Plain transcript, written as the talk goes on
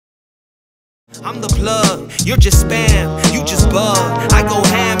I'm the plug, you're just spam, you just bug. I go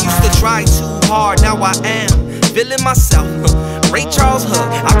ham, used to try too hard, now I am feeling myself. Ray Charles Hood,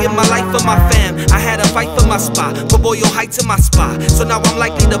 I give my life for my fam. I had a fight for my spot, put Boyle Heights in my spot. So now I'm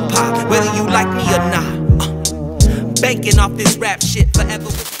likely to pop, whether you like me or not. Banking off this rap shit forever.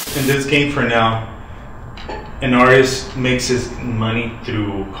 In this game for now, an artist makes his money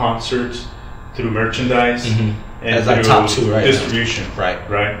through concerts, through merchandise, and that's through like top two, right? Distribution,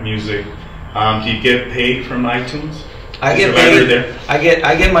 right? Music. Do you get paid from iTunes? I get paid. There?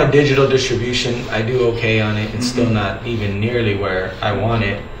 I get my digital distribution. I do okay on it. It's still not even nearly where I want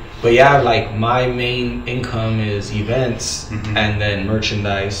it. But yeah, like my main income is events and then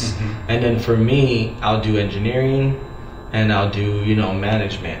merchandise. And then for me, I'll do engineering and I'll do,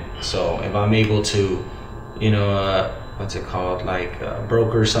 management. So if I'm able to, what's it called, like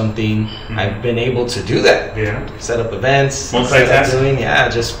broker something, I've been able to do that. Yeah. Set up events. Multitasking. Yeah,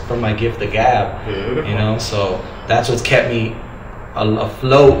 just from my gift of gab. Beautiful. So that's what's kept me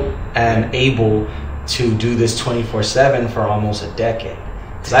afloat and able to do this 24/7 for almost a decade.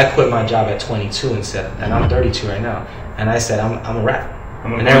 Because I quit my job at 22 and I'm 32 right now. And I said, I'm a rapper.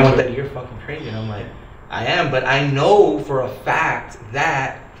 And everyone said, you're fucking crazy. And I'm like, I am, but I know for a fact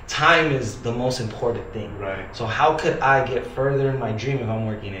that time is the most important thing. Right. So how could I get further in my dream if I'm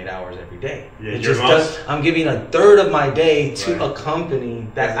working 8 hours every day? Yeah, I'm giving a third of my day to a company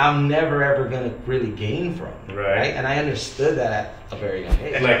that I'm never ever gonna really gain from. Right. And I understood that at a very young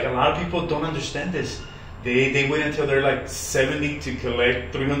age. Like a lot of people don't understand this. They wait until they're like 70 to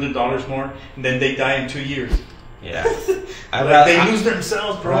collect $300 more, and then they die in 2 years. Yeah. They lose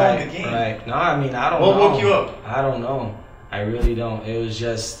themselves, bro, in the game. Right. No, I mean, I don't know. What woke you up? I don't know. I really don't. It was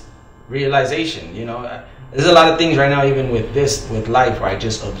just realization, There's a lot of things right now, even with life, where I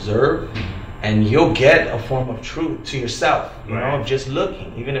just observe, and you'll get a form of truth to yourself, of just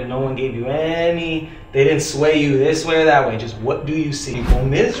looking. Even if no one gave you they didn't sway you this way or that way, just what do you see? People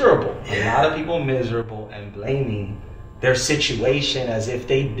miserable. A lot of people miserable and blaming their situation as if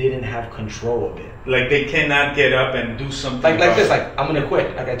they didn't have control of it. Like they cannot get up and do something. Like this, like I'm gonna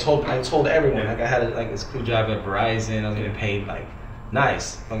quit. Like I told everyone, like I had this cool job at Verizon. I was getting paid like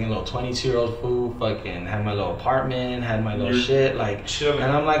nice, fucking little 22-year-old fool, fucking had my little apartment, had my little shit, like chilling.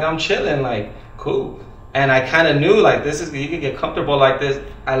 And I'm like, I'm chilling, like cool. And I kind of knew like you can get comfortable like this.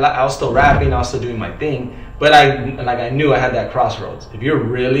 I was still rapping, I was still doing my thing, but I knew I had that crossroads. If you're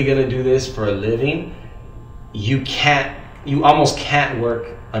really gonna do this for a living, you almost can't work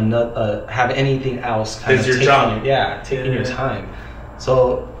have anything else kind of your job. Taking your time.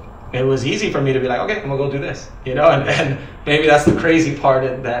 So it was easy for me to be like, okay, I'm gonna go do this, and maybe that's the crazy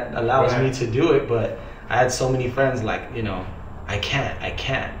part that allows me to do it. But I had so many friends like, I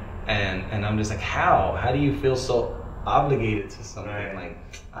can't, and I'm just like, how do you feel so obligated to something? Like,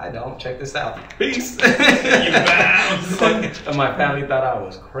 I don't. Check this out. Peace. You bounce. And my family thought I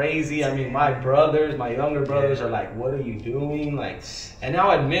was crazy. I mean, my younger brothers are like, what are you doing? Like, and now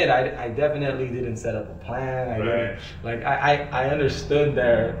I admit, I definitely didn't set up a plan. I understood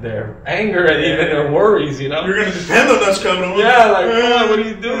their anger and even their worries, You're gonna depend on us coming on. Yeah, like, what are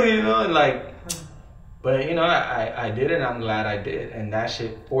you doing, and like, but I did it, and I'm glad I did, and that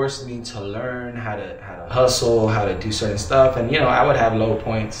shit forced me to learn how to hustle, how to do certain stuff, and I would have low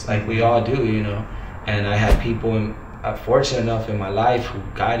points like we all do, and I had people fortunate enough in my life who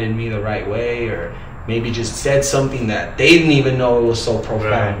guided me the right way, or maybe just said something that they didn't even know it was so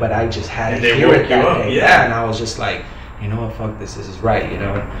profound, but I just had to hear it that day. Yeah, and I was just like, what, fuck this is right,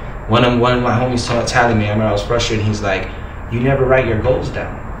 One of my homies telling me, I remember I was frustrated, he's like, you never write your goals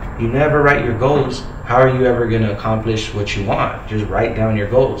down. You never write your goals. How are you ever going to accomplish what you want? Just write down your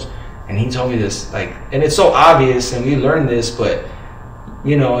goals. And he told me this, and it's so obvious, and we learned this, but,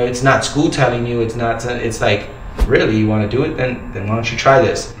 it's not school telling you, it's like, really, you want to do it? Then why don't you try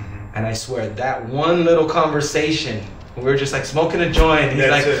this? And I swear, that one little conversation, we were just like smoking a joint, he's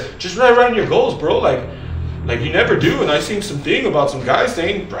like, just write down your goals, bro. Like you never do. And I seen some thing about some guys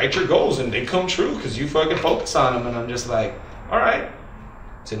saying, write your goals, and they come true because you fucking focus on them. And I'm just like, all right.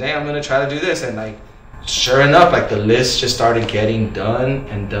 Today I'm gonna try to do this, and like, sure enough, like the list just started getting done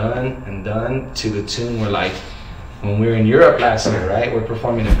and done and done to the tune where, like, when we were in Europe last year, right? We're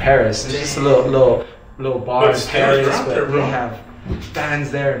performing in Paris. It's just a little bar in Paris, but we have fans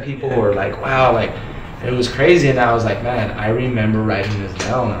there, and people were like, wow, like it was crazy. And I was like, man, I remember writing this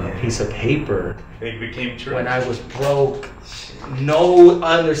down on a piece of paper. It became true. When I was broke, no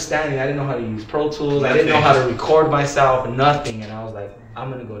understanding. I didn't know how to use Pro Tools. I didn't know how to record myself, nothing. And I was like, I'm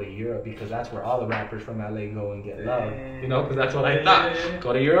gonna go to Europe because that's where all the rappers from LA go and get love. You know, because that's what I thought.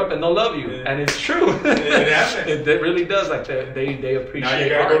 Go to Europe and they'll love you, and it's true. It happens. It really does. Like they appreciate. Now you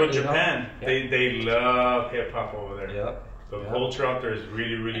gotta art, go to Japan. You know? They love hip hop over there. Yep. The culture out there is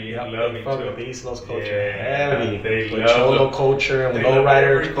really Yep, loving too. The East Coast culture, heavy. They with love cholo culture and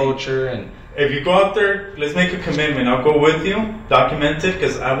lowrider culture, and if you go out there, let's make a commitment. I'll go with you, document it,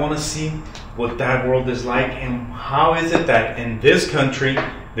 because I want to see what that world is like and how is it that in this country,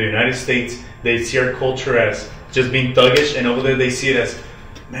 the United States, they see our culture as just being thuggish, and over there they see it as,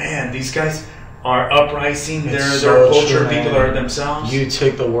 man, these guys are uprising. They're so culture, true, people are themselves. You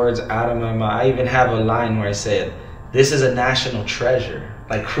took the words out of my mouth. I even have a line where I said, "This is a national treasure."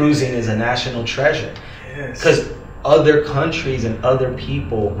 Like cruising is a national treasure, because other countries and other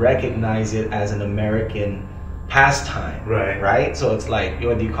people recognize it as an American pastime, right? So it's like,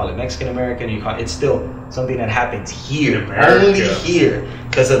 whether you call it Mexican American, it's still something that happens here, only here,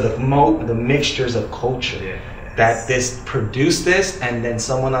 because of the mixtures of culture that this produced this, and then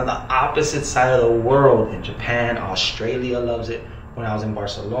someone on the opposite side of the world in Japan, Australia loves it. When I was in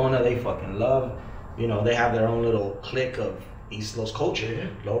Barcelona, they fucking love, you know, they have their own little clique of East Coast culture,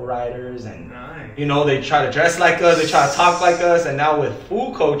 lowriders, and you know, they try to dress like us, they try to talk like us, and now with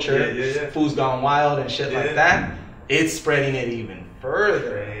food culture, food's gone wild and shit like that, it's spreading it even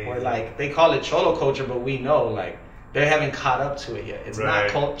further. Where like they call it cholo culture, but we know like they haven't caught up to it yet. It's not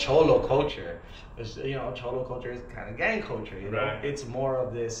called cholo culture. It's, you know, cholo culture is kind of gang culture. You know, it's more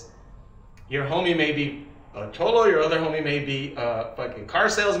of this. Your homie may be a cholo, your other homie may be a fucking car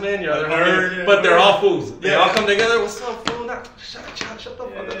salesman, your other homie, but they're all fools. They all come together. What's up, fool? Shut the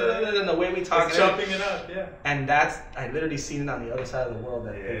fuck up. And the way we talk, chopping it up, and that's, I literally seen it on the other side of the world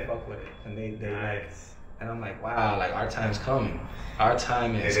that they fuck with it, and they like, and I'm like, wow, like our time's coming. Our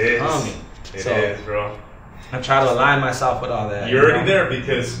time is coming. It is, bro. I try to align myself with all that. You're already there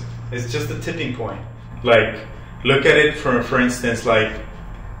because it's just a tipping point. Like, look at it for instance, like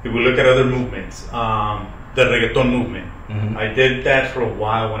if we look at other movements, the reggaeton movement. I did that for a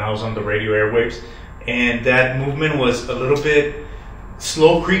while when I was on the radio airwaves, and that movement was a little bit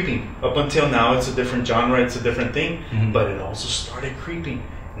slow creeping. Up until now, it's a different genre, it's a different thing, but it also started creeping.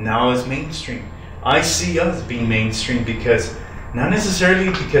 Now it's mainstream. I see us being mainstream because, not necessarily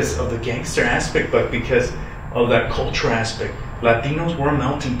because of the gangster aspect, but because of that culture aspect. Latinos, we're a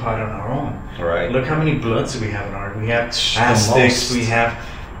melting pot on our own. Right. Look how many bloods we have in our. We have Aztecs, we have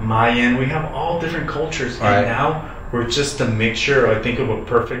Mayan, we have all different cultures, and now we're just a mixture, I think, of a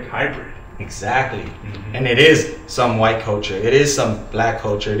perfect hybrid. Exactly. And it is some white culture, it is some black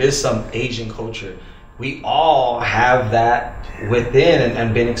culture, it is some Asian culture. We all have that within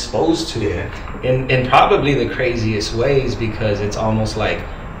and been exposed to it in probably the craziest ways, because it's almost like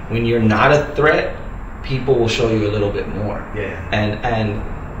when you're not a threat, people will show you a little bit more. And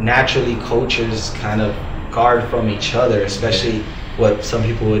naturally cultures kind of guard from each other, especially what some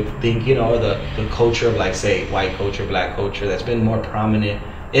people would think, you know, the culture of, like, say, white culture, black culture, that's been more prominent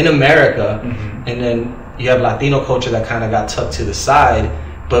in America. And then you have Latino culture that kind of got tucked to the side,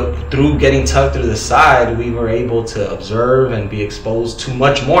 but through getting tucked to the side, we were able to observe and be exposed to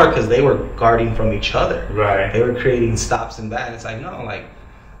much more, because they were guarding from each other. They were creating stops and that. And it's like, no, like,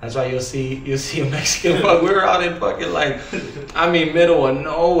 that's why you'll see a Mexican fuck. We were out in fucking, like, I mean, middle of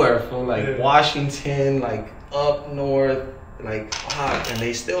nowhere, from like Washington, like up north, like hot, and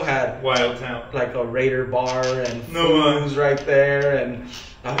they still had Wild Town, like a Raider bar and foods right there, and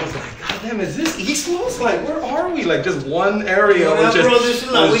I was like, God damn, is this East Coast? Like, where are we? Like, just one area. Bro, this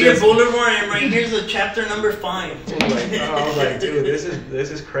is La Weir Boulevard, and right here's the chapter number 5. I was like, dude, this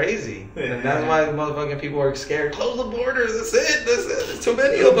is crazy. And that's why the motherfucking people are scared. Close the borders. That's it. There's too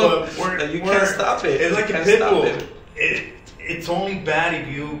many of them. You can't stop it. It's like a pit bull. It's only bad if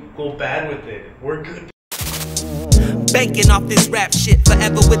you go bad with it. We're good. Banking off this rap shit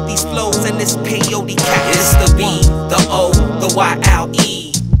forever with these flows and this peyote cat. It's the B, the O, the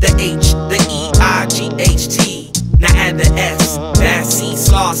Y-L-E, the H, the E-I-G-H-T. Now add the S,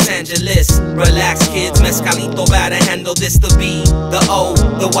 Bassines, Los Angeles. Relax, kids, Mescalito, better handle this. The B, the O,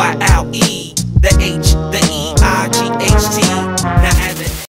 the Y-L-E, the H,